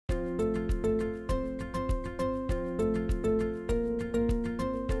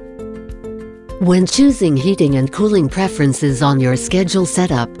When choosing heating and cooling preferences on your schedule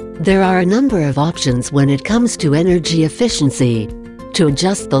setup, there are a number of options when it comes to energy efficiency. To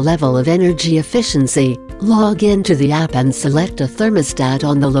adjust the level of energy efficiency, log into the app and select a thermostat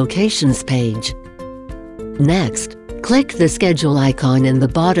on the Locations page. Next, click the schedule icon in the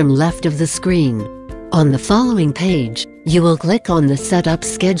bottom left of the screen. On the following page, you will click on the Setup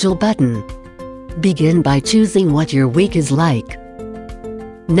Schedule button. Begin by choosing what your week is like.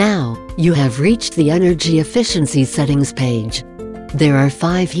 Now, you have reached the energy efficiency settings page. There are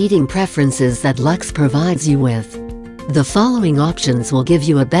 5 heating preferences that LUX provides you with. The following options will give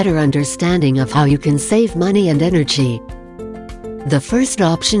you a better understanding of how you can save money and energy. The first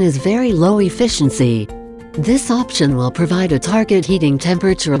option is very low efficiency. This option will provide a target heating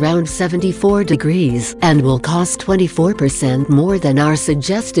temperature around 74 degrees and will cost 24% more than our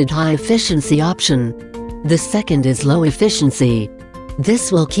suggested high efficiency option. The second is low efficiency.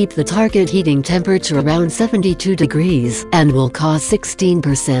 This will keep the target heating temperature around 72 degrees and will cost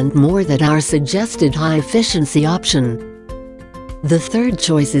 16% more than our suggested high-efficiency option. The third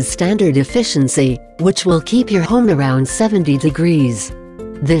choice is standard efficiency, which will keep your home around 70 degrees.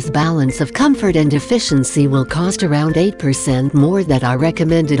 This balance of comfort and efficiency will cost around 8% more than our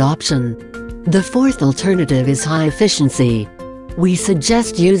recommended option. The fourth alternative is high efficiency. We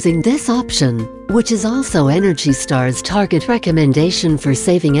suggest using this option, which is also Energy Star's target recommendation for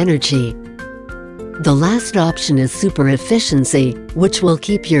saving energy. The last option is super efficiency, which will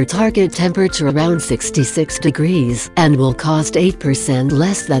keep your target temperature around 66 degrees and will cost 8%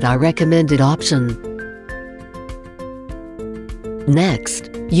 less than our recommended option. Next,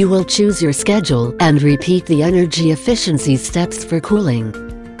 you will choose your schedule and repeat the energy efficiency steps for cooling.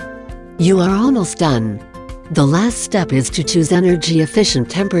 You are almost done. The last step is to choose energy-efficient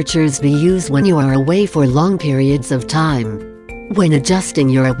temperatures to use when you are away for long periods of time. When adjusting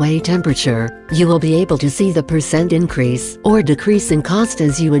your away temperature, you will be able to see the % increase or decrease in cost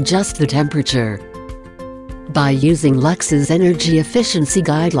as you adjust the temperature. By using LUX's energy efficiency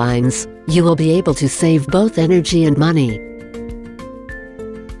guidelines, you will be able to save both energy and money.